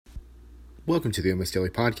Welcome to the Almost Daily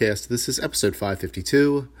Podcast. This is episode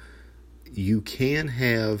 552. You can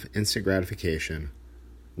have instant gratification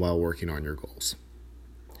while working on your goals.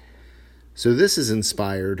 So this is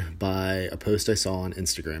inspired by a post I saw on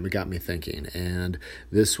Instagram. It got me thinking, and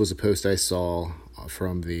this was a post I saw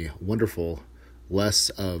from the wonderful Less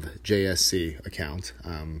of JSC account.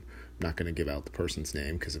 I'm not going to give out the person's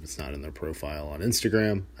name because if it's not in their profile on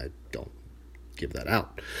Instagram, I don't give that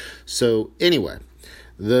out. So anyway,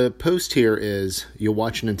 the post here is you'll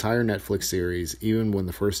watch an entire Netflix series even when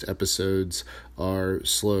the first episodes are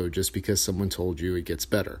slow just because someone told you it gets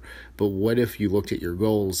better. But what if you looked at your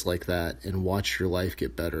goals like that and watched your life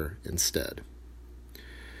get better instead?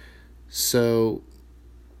 So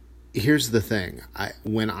here's the thing.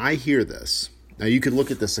 When I hear this, now you could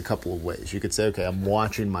look at this a couple of ways. You could say, okay, I'm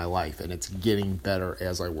watching my life and it's getting better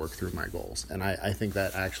as I work through my goals. And I think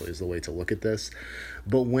that actually is the way to look at this.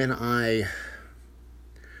 But when I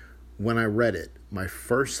read it, my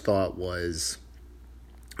first thought was,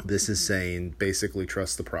 this is saying basically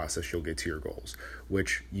trust the process, you'll get to your goals,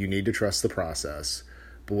 which you need to trust the process.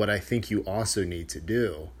 But what I think you also need to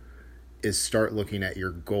do is start looking at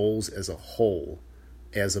your goals as a whole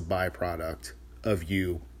as a byproduct of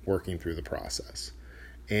you working through the process.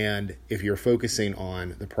 And if you're focusing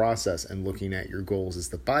on the process and looking at your goals as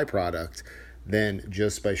the byproduct, then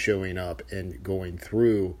just by showing up and going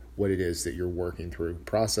through what it is that you're working through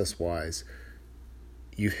process-wise,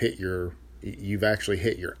 you've actually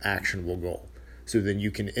hit your actionable goal. So then you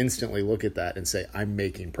can instantly look at that and say, I'm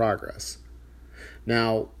making progress.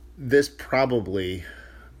 Now, this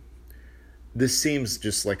seems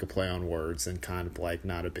just like a play on words and kind of like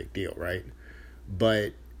not a big deal, right?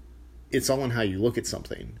 But it's all in how you look at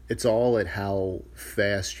something. It's all at how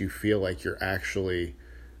fast you feel like you're actually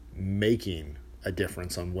making a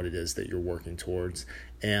difference on what it is that you're working towards.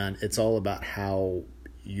 And it's all about how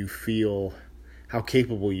you feel, how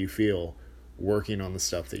capable you feel working on the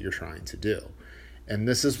stuff that you're trying to do. And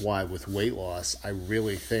this is why with weight loss, I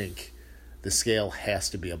really think the scale has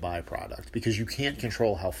to be a byproduct, because you can't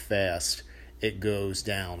control how fast it goes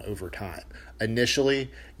down over time.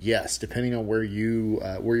 Initially, yes, depending on where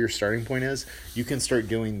your starting point is, you can start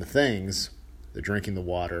doing the things, the drinking the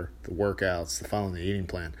water, the workouts, the following the eating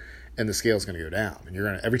plan, and the scale's going to go down. And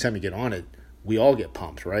every time you get on it, we all get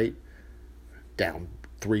pumped, right? Down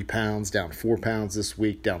 3 pounds, down 4 pounds this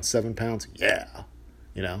week, down 7 pounds. Yeah.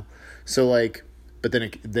 So but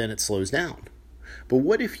then it slows down. But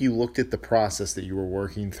what if you looked at the process that you were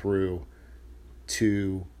working through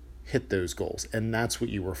to hit those goals, and that's what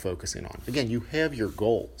you were focusing on? Again, you have your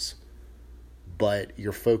goals, but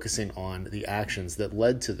you're focusing on the actions that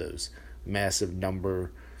led to those massive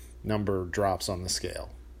number drops on the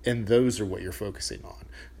scale. And those are what you're focusing on,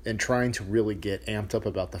 and trying to really get amped up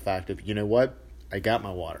about the fact of, you know what? I got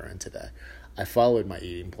my water in today. I followed my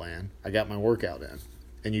eating plan. I got my workout in.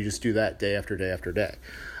 And you just do that day after day after day.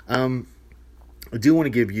 I do want to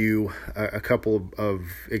give you a couple of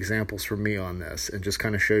examples from me on this and just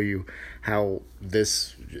kind of show you how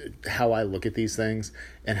I look at these things,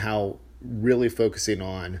 and how really focusing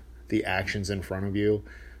on the actions in front of you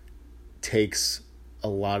takes a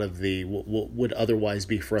lot of the what would otherwise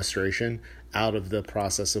be frustration out of the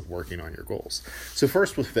process of working on your goals. So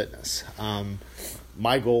first, with fitness,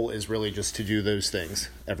 my goal is really just to do those things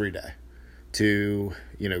every day, to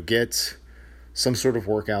get some sort of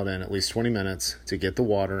workout in at least 20 minutes, to get the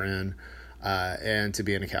water in, and to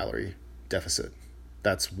be in a calorie deficit.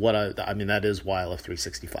 That's what that is why I love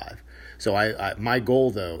 365. So my goal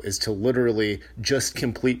though is to literally just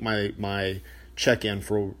complete my check-in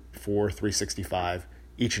for 365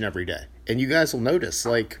 each and every day. And you guys will notice,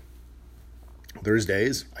 there's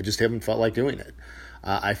days I just haven't felt like doing it.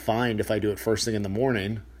 I find if I do it first thing in the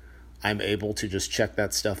morning, I'm able to just check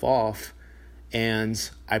that stuff off, and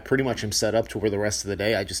I pretty much am set up to where the rest of the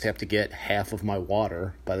day I just have to get half of my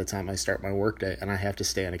water by the time I start my workday, and I have to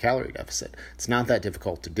stay in a calorie deficit. It's not that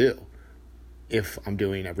difficult to do if I'm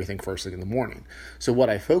doing everything first thing in the morning. So what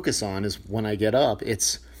I focus on is when I get up,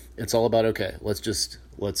 it's all about, okay,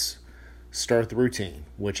 let's start the routine,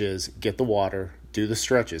 which is get the water, do the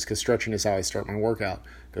stretches, because stretching is how I start my workout.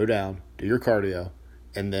 Go down, do your cardio,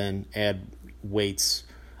 and then add weights,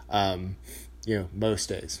 most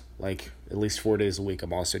days, like at least 4 days a week.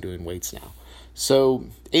 I'm also doing weights now. So,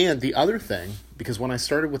 and the other thing, because when I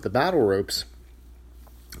started with the battle ropes,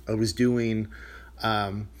 I was doing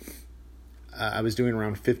around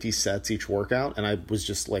 50 sets each workout, and I was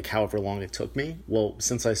just however long it took me. Well,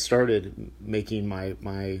 since I started making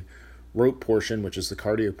my rope portion, which is the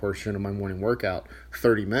cardio portion of my morning workout,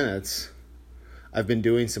 30 minutes, I've been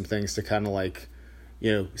doing some things to kind of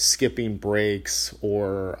skipping breaks,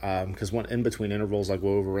 or because in between intervals I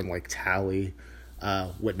go over and like tally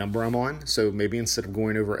what number I'm on. So maybe instead of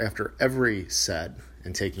going over after every set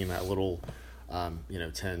and taking that little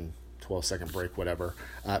 10, 12 second break, whatever,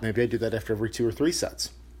 maybe I do that after every 2 or 3 sets.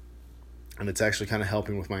 And it's actually kind of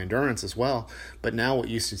helping with my endurance as well. But now what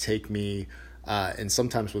used to take me, and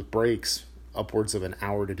sometimes with breaks, upwards of an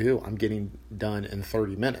hour to do, I'm getting done in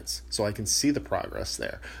 30 minutes. So I can see the progress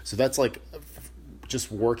there. So that's like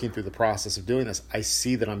just working through the process of doing this. I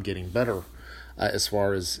see that I'm getting better as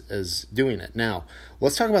far as doing it. Now,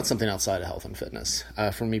 let's talk about something outside of health and fitness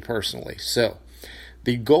for me personally. So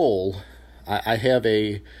the goal, I have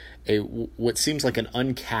a what seems like an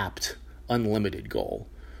uncapped, unlimited goal.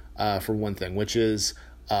 For one thing, which is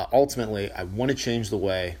ultimately I want to change the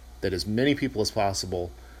way that as many people as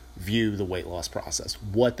possible view the weight loss process,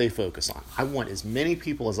 what they focus on. I want as many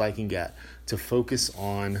people as I can get to focus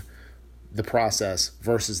on the process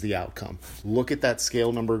versus the outcome. Look at that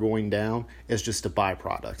scale number going down as just a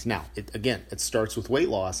byproduct. Now, it starts with weight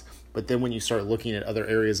loss, but then when you start looking at other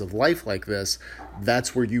areas of life like this,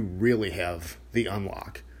 that's where you really have the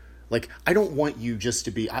unlock. Like, I don't want you just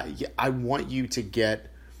to be, I want you to get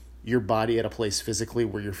your body at a place physically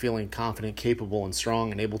where you're feeling confident, capable, and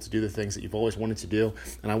strong and able to do the things that you've always wanted to do.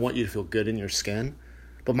 And I want you to feel good in your skin.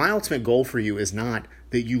 But my ultimate goal for you is not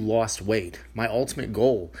that you lost weight. My ultimate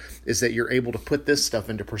goal is that you're able to put this stuff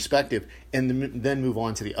into perspective and then move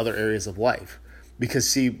on to the other areas of life. Because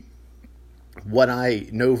see, what I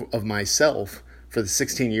know of myself for the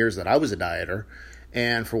 16 years that I was a dieter,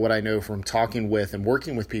 and for what I know from talking with and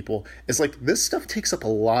working with people, is like this stuff takes up a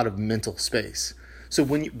lot of mental space. So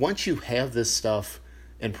once you have this stuff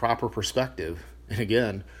in proper perspective, and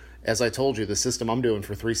again, as I told you, the system I'm doing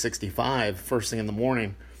for 365 first thing in the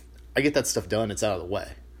morning, I get that stuff done. It's out of the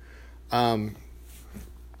way. Then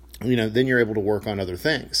you're able to work on other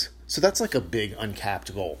things. So that's like a big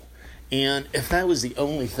uncapped goal. And if that was the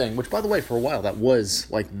only thing, which by the way, for a while, that was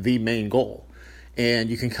like the main goal. And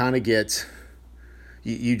you can kind of get,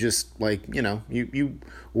 you just like, you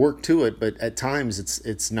work to it, but at times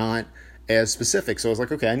it's not as specific. So I was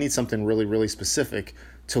like, okay, I need something really, really specific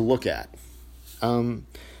to look at.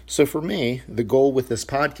 So for me, the goal with this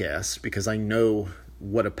podcast, because I know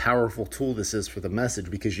what a powerful tool this is for the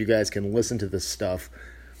message, because you guys can listen to this stuff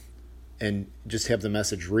and just have the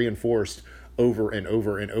message reinforced over and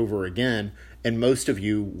over and over again. And most of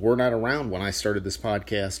you were not around when I started this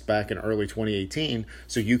podcast back in early 2018.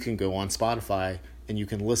 So you can go on Spotify and you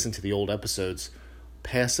can listen to the old episodes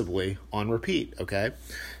passively on repeat. Okay.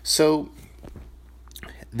 So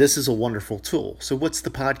this is a wonderful tool. So what's the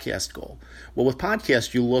podcast goal? Well, with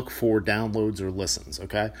podcast, you look for downloads or listens.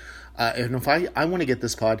 Okay. And if I want to get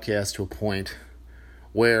this podcast to a point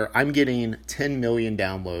where I'm getting 10 million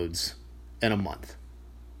downloads in a month,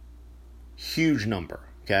 huge number.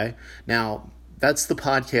 Okay. Now that's the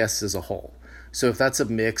podcast as a whole. So if that's a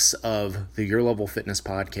mix of the Your Level Fitness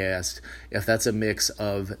podcast, if that's a mix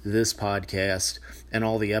of this podcast and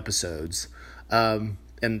all the episodes, and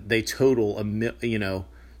they total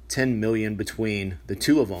 10 million between the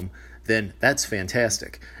two of them, then that's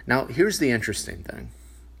fantastic. Now, here's the interesting thing.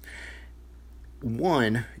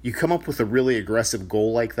 One, you come up with a really aggressive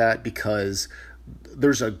goal like that because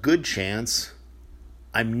there's a good chance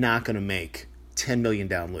I'm not going to make 10 million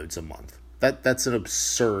downloads a month. That's an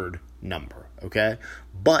absurd number, okay?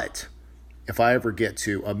 But if I ever get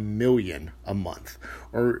to 1 million a month,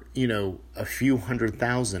 or, a few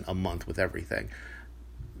 100,000 a month with everything,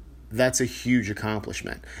 that's a huge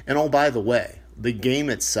accomplishment. And oh, by the way, the game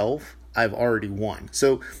itself, I've already won.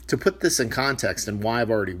 So to put this in context and why I've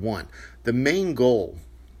already won, the main goal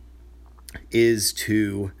is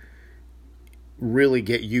to really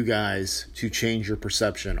get you guys to change your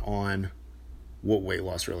perception on what weight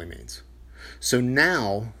loss really means. So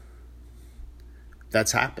now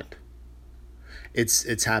that's happened.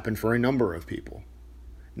 It's happened for a number of people.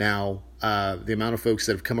 Now, the amount of folks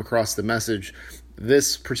that have come across the message,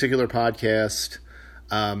 this particular podcast,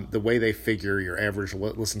 the way they figure your average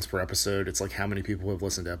listens per episode, it's like how many people have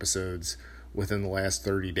listened to episodes within the last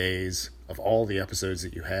 30 days of all the episodes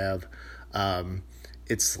that you have.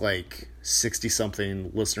 It's like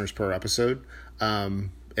 60-something listeners per episode.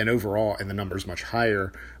 And overall, and the number is much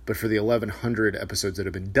higher. But for the 1,100 episodes that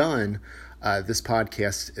have been done, this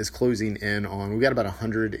podcast is closing in on, we've got about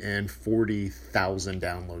 140,000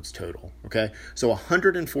 downloads total. Okay. So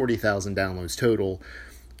 140,000 downloads total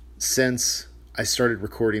since I started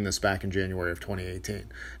recording this back in January of 2018.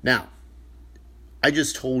 Now, I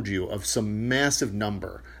just told you of some massive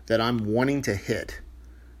number that I'm wanting to hit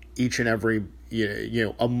each and every,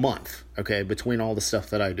 a month, okay, between all the stuff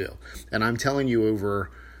that I do. And I'm telling you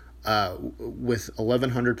over, with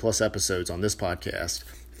 1,100 plus episodes on this podcast,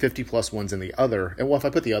 50 plus ones in the other. And well, if I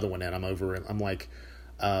put the other one in, I'm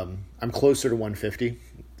closer to 150.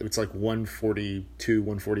 It's like 142,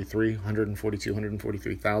 143,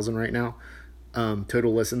 143,000 right now,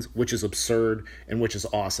 total listens, which is absurd and which is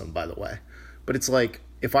awesome, by the way. But it's like,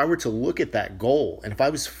 if I were to look at that goal and if I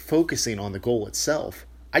was focusing on the goal itself,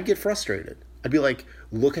 I'd get frustrated. I'd be like,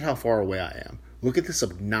 look at how far away I am. Look at this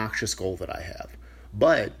obnoxious goal that I have.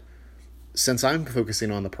 But since I'm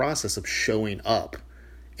focusing on the process of showing up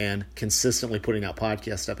and consistently putting out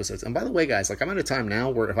podcast episodes, and by the way, guys, like I'm at a time now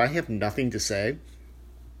where if I have nothing to say,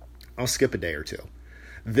 I'll skip a day or two.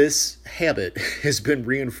 This habit has been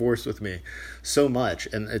reinforced with me so much,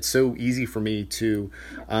 and it's so easy for me to,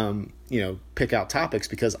 pick out topics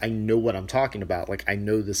because I know what I'm talking about. Like I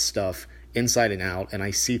know this stuff inside and out, and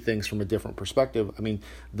I see things from a different perspective. I mean,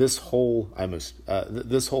 this whole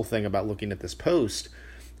thing about looking at this post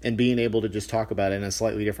and being able to just talk about it in a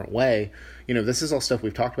slightly different way, this is all stuff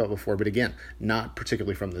we've talked about before, but again, not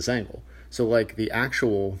particularly from this angle. So like the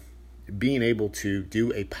actual being able to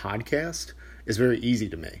do a podcast is very easy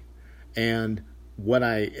to me. And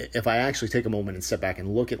if I actually take a moment and step back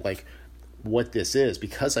and look at like what this is,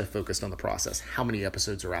 because I focused on the process, how many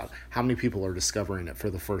episodes are out, how many people are discovering it for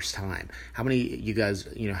the first time, how many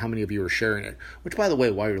how many of you are sharing it, which by the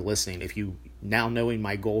way, while you're listening, if you now knowing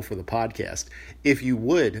my goal for the podcast, if you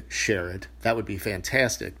would share it, that would be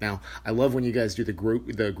fantastic. Now, I love when you guys do the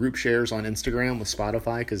group shares on Instagram with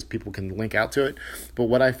Spotify because people can link out to it. But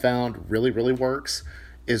what I found really, really works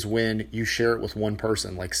is when you share it with one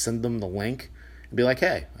person, like send them the link and be like,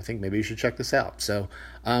 hey, I think maybe you should check this out. So,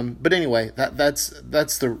 but anyway, that's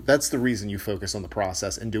the reason you focus on the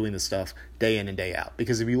process and doing the stuff day in and day out.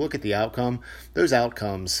 Because if you look at the outcome, those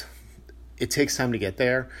outcomes, it takes time to get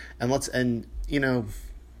there. And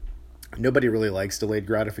nobody really likes delayed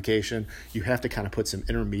gratification. You have to kind of put some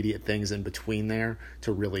intermediate things in between there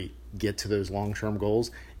to really get to those long-term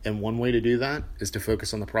goals. And one way to do that is to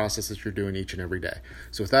focus on the process that you're doing each and every day.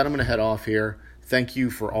 So with that, I'm going to head off here. Thank you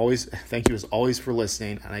as always for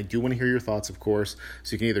listening. And I do want to hear your thoughts, of course.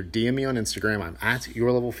 So you can either DM me on Instagram. I'm at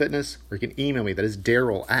yourlevelfitness, or you can email me. That is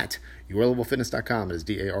Daryl at yourlevelfitness.com. It is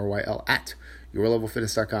DARYL at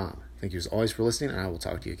yourlevelfitness.com. Thank you as always for listening, and I will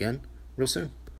talk to you again real soon.